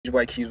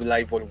Akahilz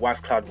live on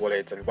WAX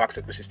CloudWallet and WAX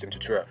ecosystem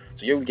tutorial.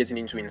 So here we're getting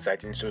into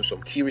insight into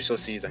some key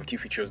resources and key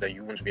features that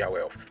you want to be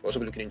aware of. We're also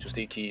be looking into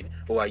staking,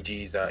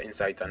 OIGs,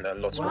 insight, and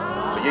lots more.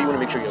 So here you want to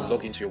make sure you're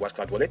logged into your WAX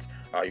CloudWallet.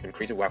 You can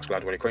create a WAX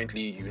CloudWallet. Currently,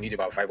 you need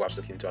about 5 WAX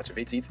tokens to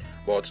activate it,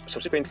 but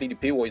subsequently the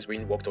paywall is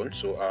being worked on,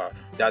 so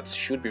that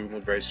should be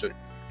removed very soon.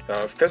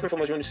 First and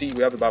foremost, you want to see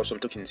we have about some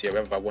tokens here. We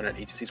have about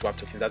 186 WAX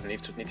tokens. That's a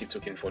native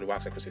token for the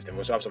WAX ecosystem. We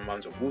also have some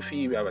amounts of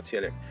WUFFI. We have a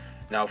TLF.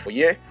 Now for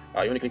here, you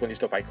want to click on this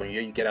top icon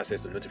here. You get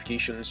access to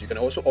notifications. You can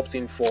also opt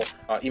in for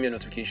email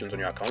notifications on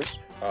your account.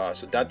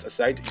 So that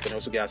aside, you can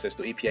also get access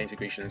to API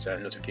integrations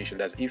and notification.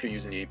 That's if you're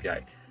using the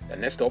API. And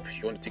next up,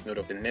 you want to take note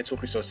of the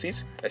network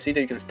resources. I see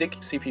that you can stake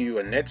CPU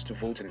and net to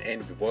vote and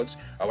earn rewards.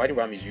 While the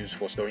RAM is used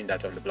for storing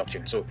data on the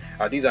blockchain. So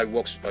these are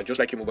works just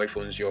like your mobile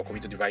phones, your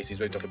computer devices,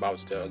 where you talk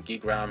about the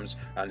gig RAMs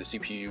and the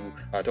CPU.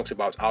 Talks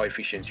about how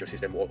efficient your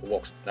system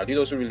works. Now this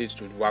also relates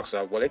to WAX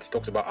wallet.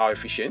 Talks about how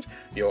efficient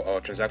your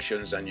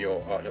transactions and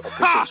your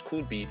operations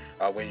could be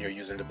when you're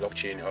using the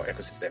blockchain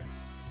ecosystem.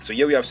 So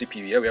here we have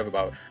CPU. Here we have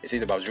about, it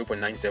says about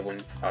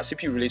 0.97.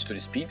 CPU relates to the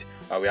speed.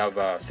 We have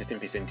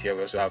 16% here.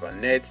 We also have a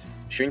net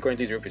showing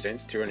currently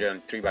 0%,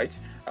 303 bytes.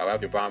 We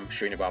have the RAM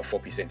showing about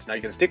 4%. Now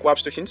you can stake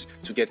WAX tokens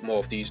to get more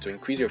of these to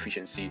increase your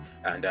efficiency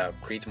and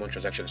create more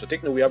transactions. So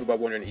take note, we have about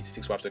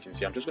 186 WAX tokens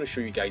here. I'm just going to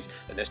show you guys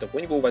the next step.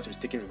 When you go over to the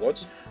staking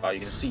rewards, you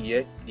can see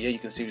here you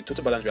can see the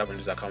total balance we have on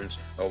this account.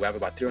 We have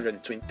about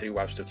 323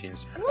 WAX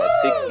tokens.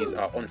 Staked is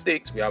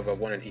unstaked. We have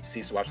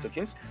 186 WAX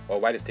tokens.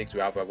 While the staked we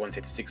have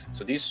 136.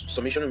 So this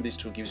summation of these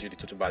two gives you the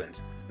total balance.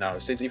 Now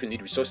it says if you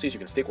need resources, you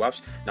can stake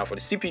WAX. Now for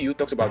the CPU,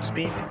 talks about the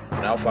speed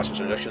and how fast your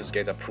transactions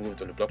get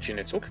approved on the blockchain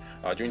network.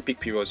 During peak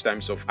periods,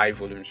 times of high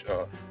volumes,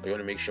 you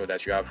want to make sure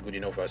that you have good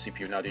enough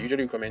CPU. Now they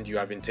usually recommend you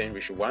having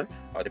 10:1.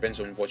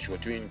 Depends on what you are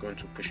doing, going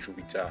to push through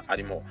with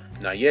adding more.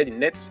 Now here the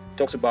net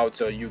talks about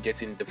you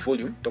getting the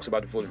volume, talks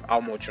about the volume,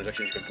 how much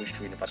transactions you can push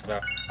through in a particular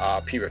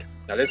period.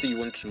 Now let's say you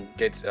want to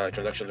get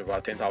transactions of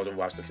about 10,000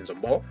 WAX tokens or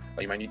more,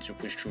 you might need to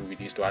push through with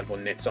this to add more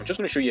net. So I'm just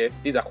going to show you here,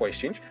 these are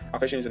Akahilz.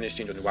 Akahilz is an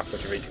exchange on the WAX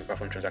blockchain where you can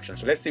perform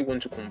transactions. So let's say we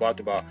want to convert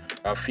about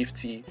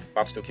 50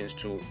 WAX tokens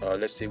to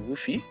let's say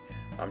WUFFI.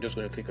 I'm just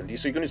going to click on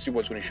this. So you're going to see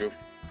what's going to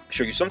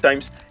show you.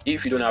 Sometimes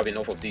if you don't have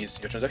enough of these,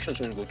 your transactions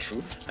won't go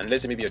through, and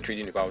let's say maybe you're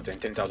trading about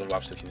 10,000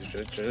 WAX tokens,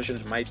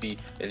 transactions might be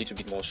a little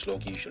bit more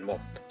sluggish and more.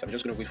 So I'm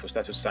just going to wait for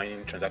status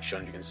signing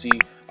transaction. You can see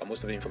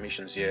most of the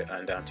information is here,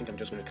 and I think I'm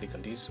just going to click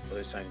on this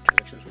other sign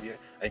transactions over here,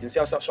 and you can see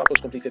our swap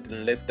was completed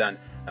in less than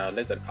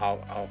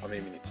how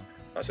many minutes.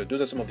 So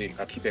those are some of the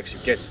key perks you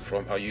get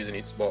from using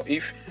it. But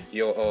if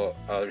your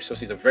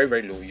resources are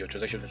very low, your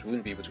transactions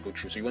won't be able to go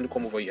through. So you want to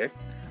come over here.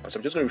 So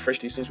I'm just going to refresh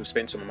this since we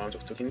spent some amount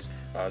of tokens.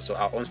 So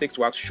our unstaked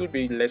WAX should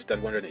be less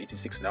than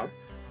 186 now.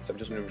 So I'm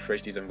just going to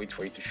refresh this and wait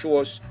for it to show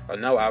us.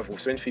 Now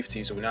we've spent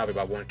 50, so we now have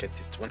about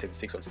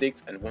 136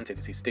 unstaked and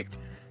 136 staked.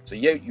 So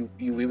here you'll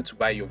be able to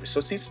buy your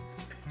resources.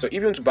 So if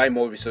you want to buy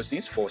more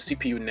resources for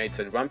CPU, nets,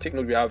 and RAM, take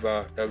note we have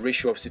a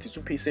ratio of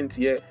 62%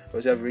 here. We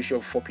also have a ratio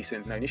of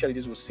 4%. Now initially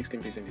this was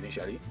 16%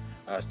 initially,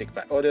 staked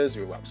by others,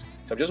 0 WAX. So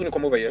I'm just going to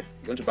come over here.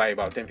 You want to buy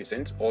about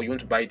 10%, or you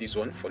want to buy this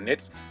one for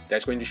nets.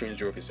 That's currently showing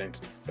 0%.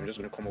 So I'm just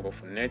going to come over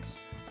for nets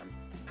and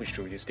push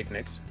through this stake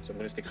nets. So I'm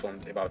going to stick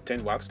from about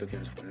 10 WAX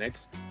tokens for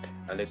nets.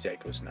 And let's see how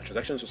it goes. Now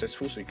transaction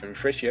successful, so you can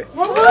refresh here.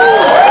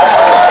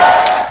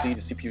 See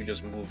the CPU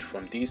just moved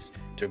from this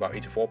to about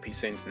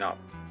 84% now.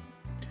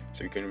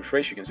 So you can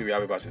refresh, you can see we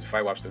have about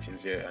 65 WAX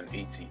tokens here and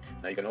 80.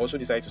 Now you can also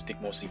decide to stick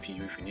more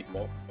CPU if you need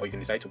more, or you can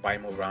decide to buy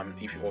more RAM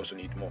if you also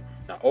need more.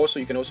 Now also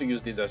you can also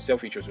use these sell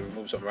features to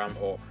remove some RAM,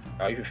 or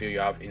if you feel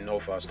you have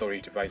enough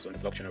storage device on the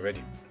blockchain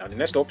already. Now the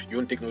next up, you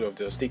want to take note of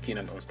the staking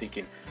and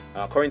unstaking.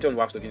 Currently on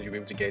WAX tokens you'll be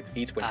able to get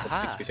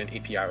 8.46%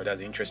 APR,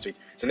 that's the interest rate.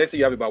 So let's say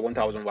you have about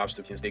 1,000 WAX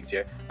tokens staked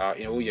here.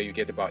 In a whole year you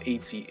get about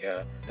 80,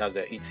 that's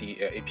the 80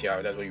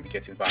 APR, that's what you'll be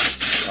getting back.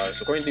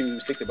 So currently we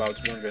staked about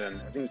 100,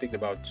 and I think we staked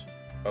about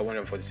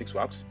 146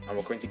 WAX, and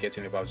we're currently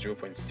getting about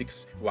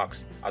 0.6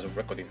 WAX as of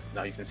recording.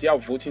 Now you can see our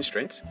voting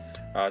strength.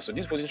 So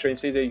this voting strength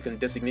says that you can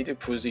designate a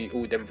proxy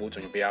who then votes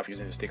on your behalf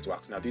using the staked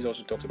WAX. Now this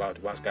also talks about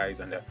the WAX guides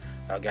and the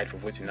guide for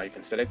voting. Now you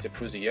can select a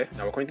proxy here.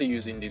 Now we're currently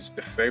using this,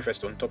 the very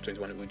first one, top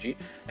 21 OG,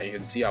 and you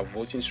can see our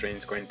voting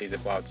strength currently is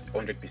about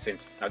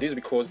 100%. Now this is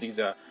because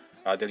these are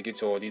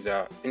delegates, or these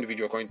are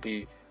individual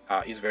currently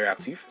is very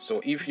active.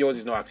 So if yours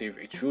is not active,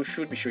 it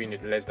should be showing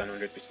it less than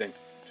 100%. So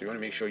you want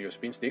to make sure you're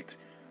spin staked.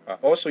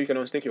 Also you can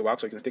unstake your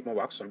WAX, or you can stake more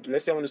WAX. So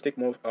let's say I want to stake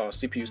more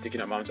CPU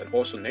staking amounts and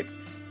also nets.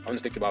 I want to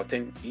stake about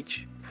 10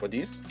 each for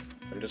these.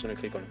 I'm just going to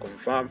click on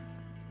confirm.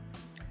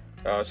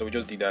 So we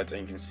just did that,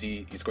 and you can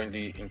see it's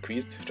currently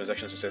increased,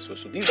 transaction successful.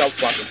 So these are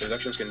fast, and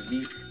transactions can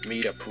be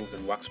made approved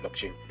on WAX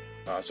blockchain.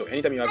 So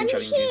anytime you're having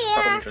challenges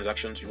performing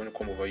transactions, you want to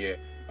come over here,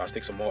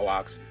 stake some more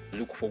WAX,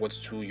 look forward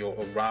to your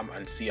RAM,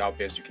 and see how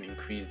best you can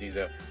increase these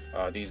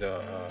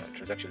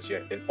transactions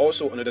here. And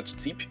also another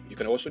tip, you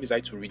can also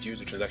decide to reduce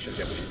the transactions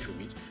you're pushing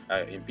through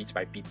it in bit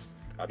by bit.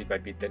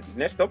 Then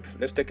next up,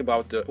 let's talk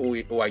about the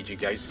OIG,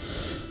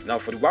 guys. Now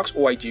for the WAX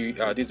OIG,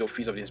 this is the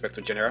Office of the Inspector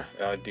General.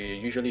 They're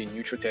usually a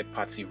neutral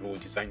third-party role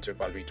designed to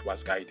evaluate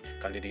WAX guide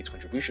candidates'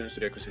 contributions to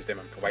the ecosystem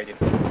and providing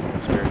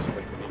transparency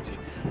for the community.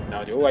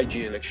 Now the OIG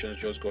elections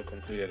just got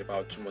concluded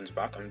about 2 months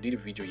back, and we did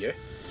a video here. You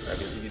can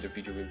see this is a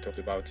video we talked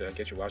about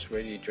get your WAX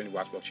ready, join the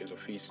WAX Blockchains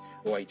Office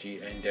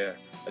OIG, and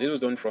this was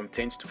done from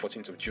 10th to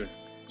 14th of June.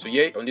 So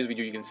yeah, on this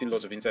video you can see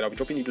lots of insight. I'll be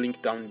dropping the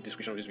link down in the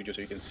description of this video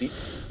so you can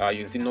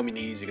see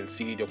nominees, you can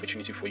see the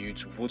opportunity for you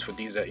to vote for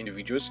these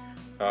individuals.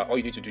 All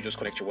you need to do is just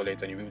connect your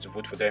wallet and you'll be able to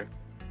vote for them.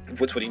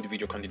 Vote for the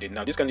individual candidate.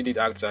 Now this candidate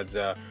acts as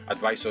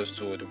advisors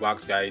to the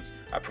WAX guides,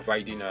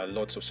 providing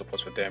lots of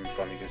support for them.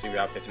 From, you can see we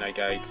have 39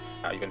 guides.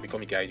 You can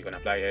become a guide, you can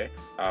apply here.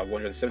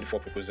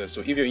 174 proposals.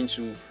 So if you're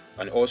into,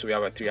 and also we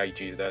have 3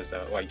 IGs, that's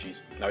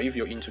OIGs. Now if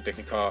you're into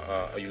technical,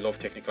 you love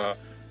technical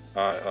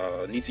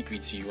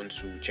nitty-gritty, you want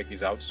to check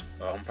this out,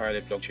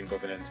 unparalleled blockchain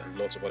governance and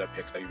lots of other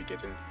perks that you'll be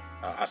getting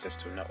access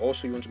to. Now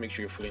also you want to make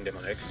sure you're following them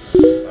on X.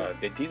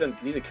 These are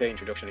a clear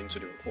introduction into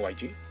the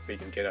OIG, where you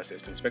can get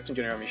access to Inspecting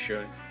General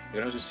Mission. You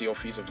can also see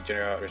Office of the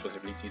General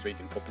Responsibilities, where you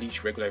can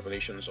publish regular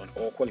evaluations on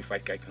all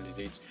qualified guide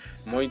candidates,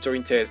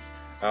 monitoring tests.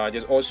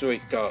 There's also a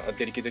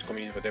dedicated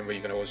community for them, where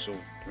you can also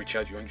reach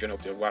out. You want to join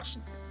up the WAX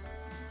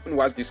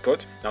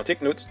Discord. Now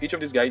take note, each of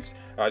these guides,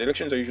 the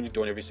elections are usually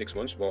done every 6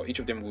 months, but each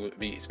of them will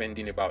be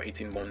spending about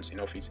 18 months in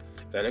office.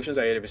 The elections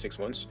are held every 6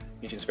 months.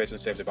 Each inspection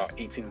serves about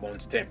 18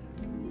 months term.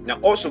 Now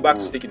also back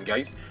to staking,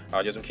 guys.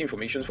 There's some key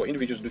information for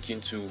individuals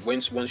looking to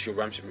once your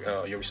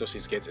your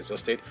resources get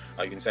exhausted,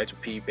 you can decide to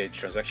pay per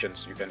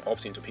transactions. You can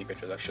opt into pay per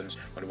transactions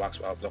on the WAX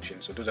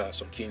blockchain. So those are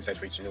some key insights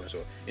for you to know.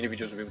 So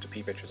individuals will be able to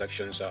pay per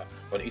transactions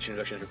on each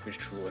transaction you push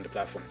through on the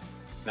platform.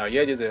 Now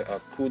here there's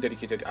a cool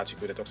dedicated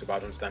article that talks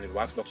about understanding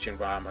WAX blockchain,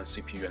 RAM and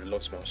CPU and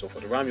lots more. So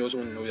for the RAM, you also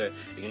want to know that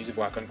you can use it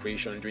for account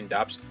creation, doing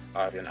dApps.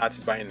 If you're an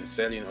artist buying and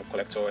selling, or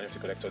collector, NFT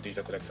collector,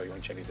 digital collector, you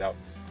want to check this out.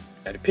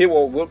 And the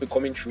paywall will be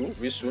coming through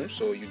very soon,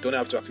 so you don't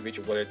have to activate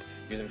your wallet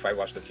using 5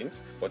 WAX tokens.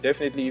 But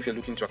definitely, if you're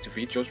looking to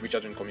activate, just reach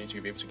out to the community.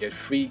 You'll be able to get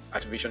free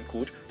activation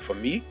code from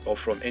me or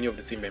from any of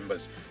the team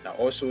members. Now,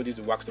 also, this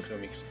is WAX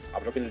Tokenomics.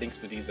 I'm dropping links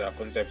to these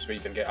concepts where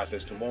you can get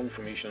access to more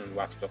information on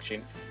WAX blockchain.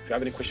 If you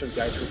have any questions,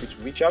 guys, feel free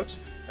to reach out.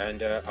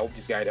 And I hope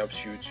this guide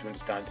helps you to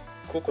understand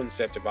cool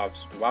concept about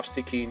WAX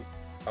staking,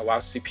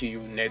 WAX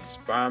CPU, nets,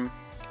 RAM.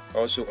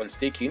 Also on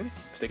staking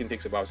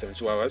takes about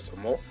 72 hours or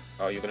more.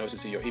 You can also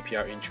see your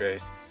APR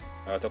interest.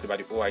 Talk about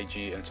the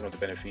OIG and some of the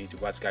benefits, the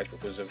WAX guide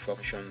proposal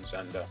functions,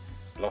 and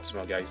lots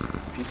more, guys.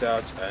 Peace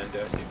out and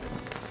stay blessed.